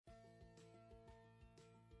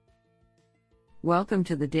Welcome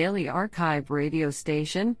to the Daily Archive radio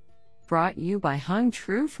station, brought you by Hung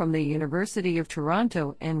Tru from the University of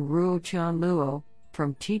Toronto and Ruo Chan Luo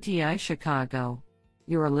from TTI Chicago.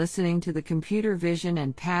 You are listening to the Computer Vision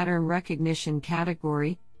and Pattern Recognition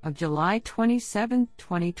category of July 27,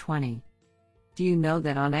 2020. Do you know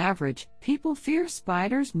that on average, people fear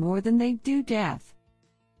spiders more than they do death?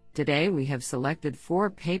 Today we have selected 4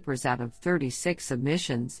 papers out of 36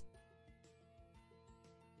 submissions.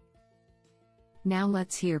 Now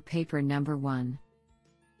let's hear paper number 1.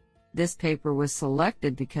 This paper was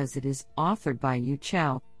selected because it is authored by Yu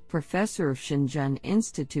Chao, professor of Shenzhen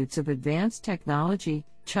Institutes of Advanced Technology,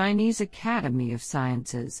 Chinese Academy of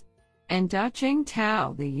Sciences, and Dacheng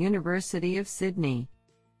Tao, the University of Sydney.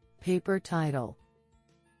 Paper title: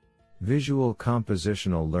 Visual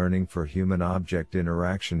Compositional Learning for Human-Object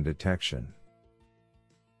Interaction Detection.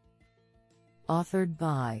 Authored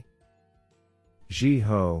by Zhi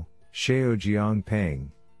Ho, Xiaojiang Peng,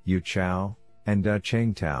 Yu Chao, and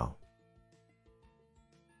Dacheng Tao.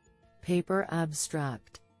 Paper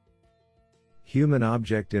abstract: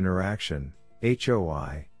 Human-Object Interaction,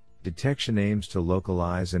 HOI, detection aims to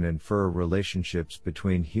localize and infer relationships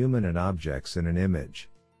between human and objects in an image.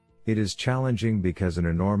 It is challenging because an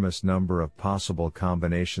enormous number of possible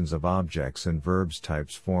combinations of objects and verbs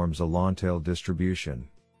types forms a long-tail distribution.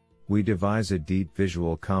 We devise a deep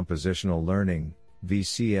visual compositional learning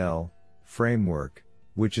 (VCL) framework,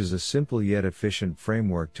 which is a simple yet efficient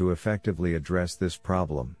framework to effectively address this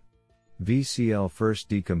problem. VCL first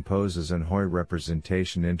decomposes an HOI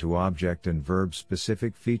representation into object and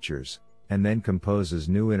verb-specific features, and then composes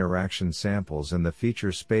new interaction samples in the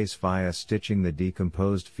feature space via stitching the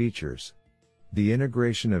decomposed features. The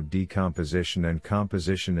integration of decomposition and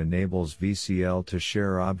composition enables VCL to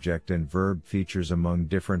share object and verb features among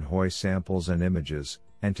different HOI samples and images,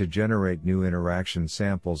 and to generate new interaction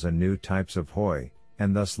samples and new types of HOI,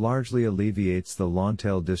 and thus largely alleviates the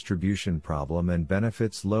long-tail distribution problem and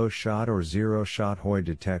benefits low-shot or zero-shot HOI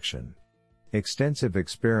detection. Extensive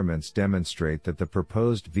experiments demonstrate that the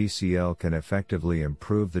proposed VCL can effectively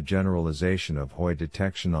improve the generalization of HOI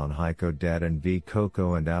detection on HICODET and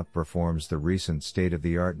VCOCO and outperforms the recent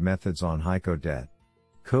state-of-the-art methods on HICODET.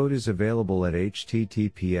 Code is available at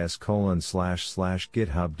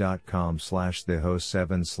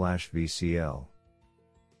https://github.com/theho7/VCL.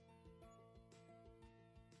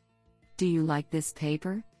 Do you like this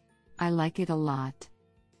paper? I like it a lot.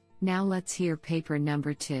 Now let's hear paper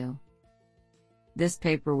number 2. This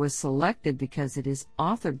paper was selected because it is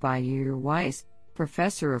authored by Yair Weiss,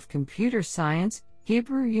 professor of computer science,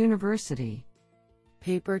 Hebrew University.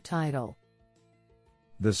 Paper title: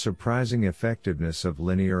 The Surprising Effectiveness of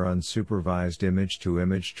Linear Unsupervised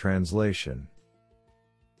Image-to-Image Translation.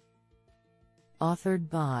 Authored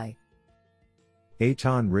by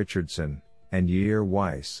Eitan Richardson and Yair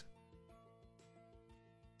Weiss.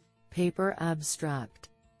 Paper abstract: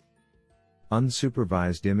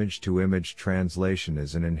 Unsupervised image-to-image translation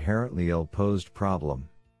is an inherently ill-posed problem.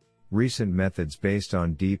 Recent methods based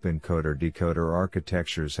on deep encoder-decoder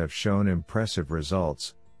architectures have shown impressive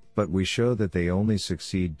results, but we show that they only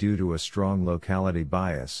succeed due to a strong locality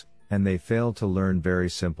bias, and they fail to learn very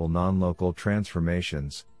simple non-local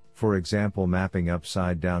transformations, for example mapping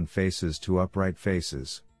upside-down faces to upright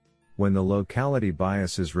faces. When the locality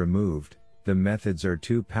bias is removed, the methods are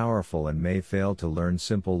too powerful and may fail to learn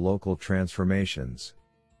simple local transformations.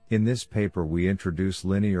 In this paper we introduce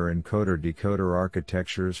linear encoder-decoder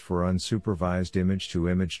architectures for unsupervised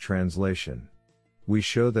image-to-image translation. We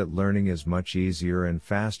show that learning is much easier and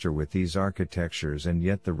faster with these architectures, and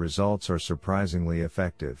yet the results are surprisingly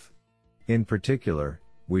effective. In particular,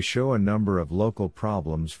 we show a number of local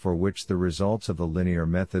problems for which the results of the linear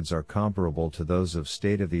methods are comparable to those of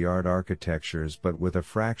state-of-the-art architectures but with a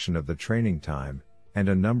fraction of the training time, and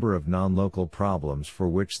a number of non-local problems for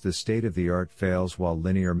which the state-of-the-art fails while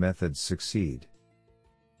linear methods succeed.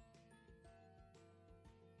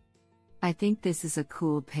 I think this is a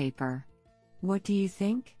cool paper. What do you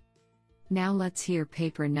think? Now let's hear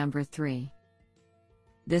paper number 3.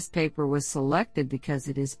 This paper was selected because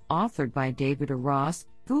it is authored by David Ross,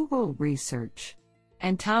 Google Research,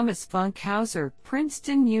 and Thomas Funkhauser,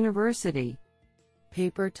 Princeton University.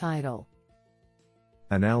 Paper title: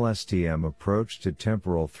 An LSTM Approach to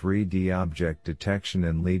Temporal 3D Object Detection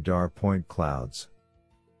in LiDAR Point Clouds.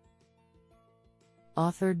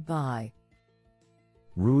 Authored by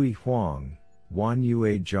Rui Huang,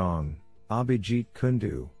 Wanyue Zhang, Abhijit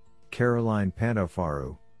Kundu, Caroline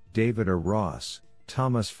Pantofaru, David A. Ross,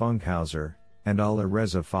 Thomas Funkhauser, and Ali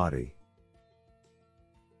Reza Fati.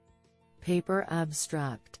 Paper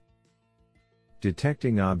abstract: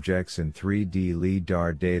 Detecting objects in 3D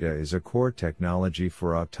LiDAR data is a core technology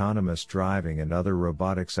for autonomous driving and other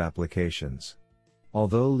robotics applications.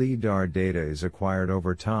 Although LiDAR data is acquired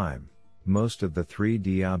over time, most of the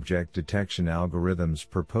 3D object detection algorithms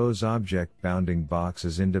propose object bounding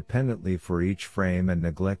boxes independently for each frame and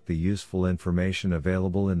neglect the useful information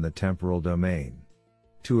available in the temporal domain.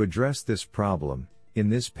 To address this problem, in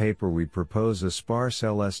this paper we propose a sparse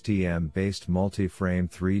LSTM-based multi-frame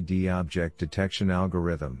 3D object detection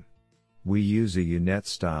algorithm. We use a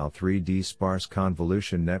U-Net-style 3D sparse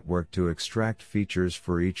convolution network to extract features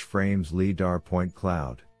for each frame's LiDAR point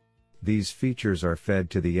cloud. These features are fed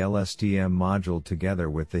to the LSTM module together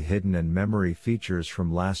with the hidden and memory features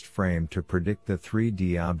from last frame to predict the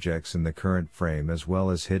 3D objects in the current frame as well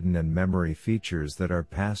as hidden and memory features that are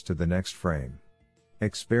passed to the next frame.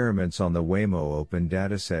 Experiments on the Waymo Open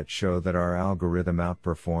dataset show that our algorithm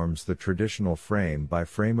outperforms the traditional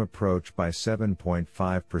frame-by-frame approach by 7.5%,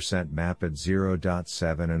 MAPID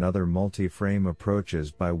 0.7 and other multi-frame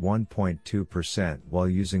approaches by 1.2% while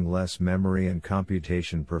using less memory and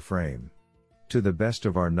computation per frame. To the best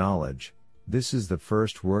of our knowledge, this is the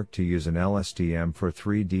first work to use an LSTM for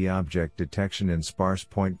 3D object detection in sparse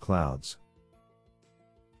point clouds.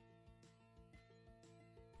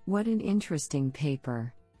 What an interesting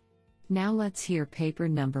paper. Now let's hear paper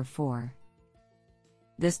number 4.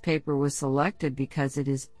 This paper was selected because it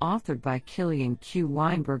is authored by Kilian Q.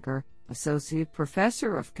 Weinberger, Associate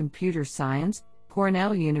Professor of Computer Science,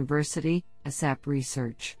 Cornell University, ASAP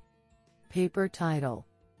Research. Paper title: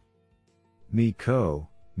 MiCo,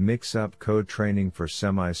 Mix-Up Code Training for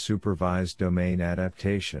Semi-Supervised Domain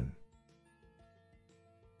Adaptation.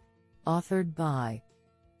 Authored by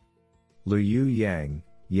Luyu Yang,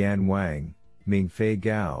 Yan Wang, Mingfei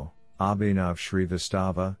Gao, Abhinav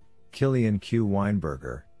Shrivastava, Kilian Q.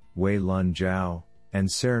 Weinberger, Wei Lun Zhao, and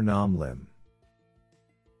Ser Nam Lim.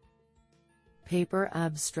 Paper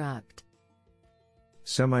abstract: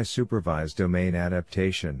 Semi-supervised domain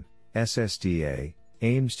adaptation, SSDA,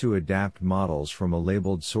 aims to adapt models from a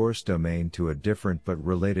labeled source domain to a different but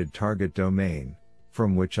related target domain,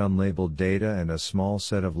 from which unlabeled data and a small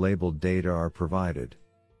set of labeled data are provided.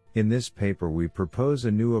 In this paper we propose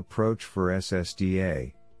a new approach for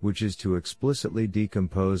SSDA, which is to explicitly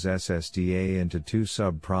decompose SSDA into two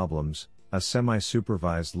sub-problems, a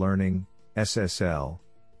semi-supervised learning, SSL,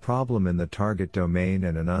 problem in the target domain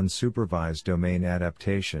and an unsupervised domain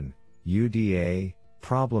adaptation, UDA,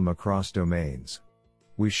 problem across domains.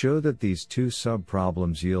 We show that these two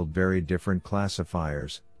sub-problems yield very different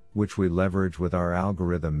classifiers, which we leverage with our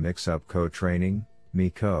algorithm mix-up co-training,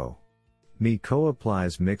 MiCo. MiCo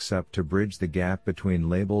applies mix-up to bridge the gap between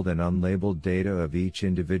labeled and unlabeled data of each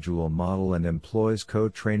individual model and employs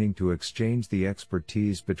co-training to exchange the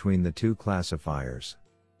expertise between the two classifiers.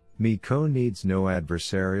 MiCo needs no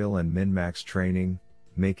adversarial and min-max training,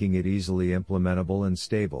 making it easily implementable and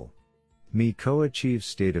stable. MiCo achieves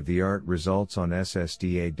state-of-the-art results on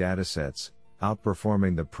SSDA datasets,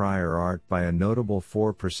 outperforming the prior art by a notable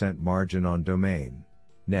 4% margin on domain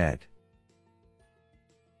net.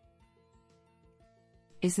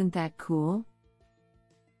 Isn't that cool?